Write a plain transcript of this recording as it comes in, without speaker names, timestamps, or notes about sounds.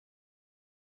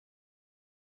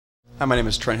Hi, my name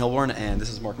is Trent Hilborn, and this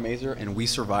is Mark Mazur, and we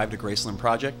survived a Grace Lim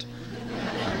project.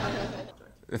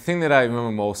 The thing that I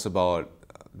remember most about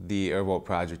the Airboat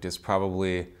project is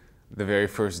probably the very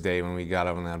first day when we got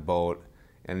out on that boat,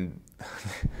 and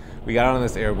we got out on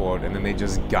this airboat, and then they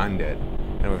just gunned it,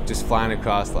 and we're just flying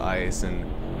across the ice, and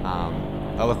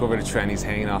I look over to Trent, he's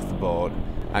hanging off the boat.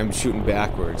 I'm shooting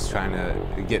backwards, trying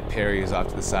to get Perry's off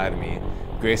to the side of me.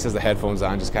 Grace has the headphones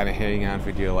on, just kind of hanging on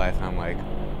for dear life, and I'm like,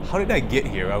 how did I get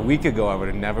here? A week ago, I would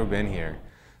have never been here.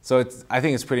 So I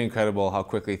think it's pretty incredible how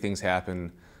quickly things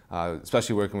happen,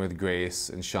 especially working with Grace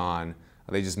and Sean.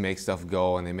 They just make stuff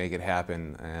go and they make it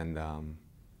happen, and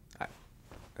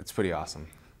it's pretty awesome.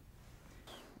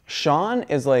 Sean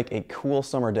is like a cool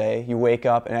summer day. You wake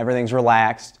up and everything's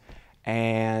relaxed,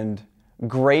 and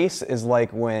Grace is like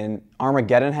when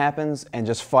Armageddon happens and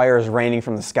just fire is raining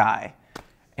from the sky.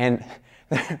 And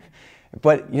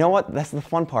but you know what? That's the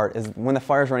fun part, is when the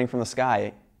fire's raining from the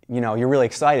sky, you know, you're really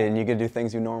excited and you get to do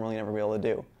things you normally never be able to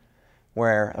do.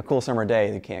 Where a cool summer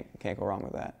day, you can't go wrong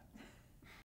with that.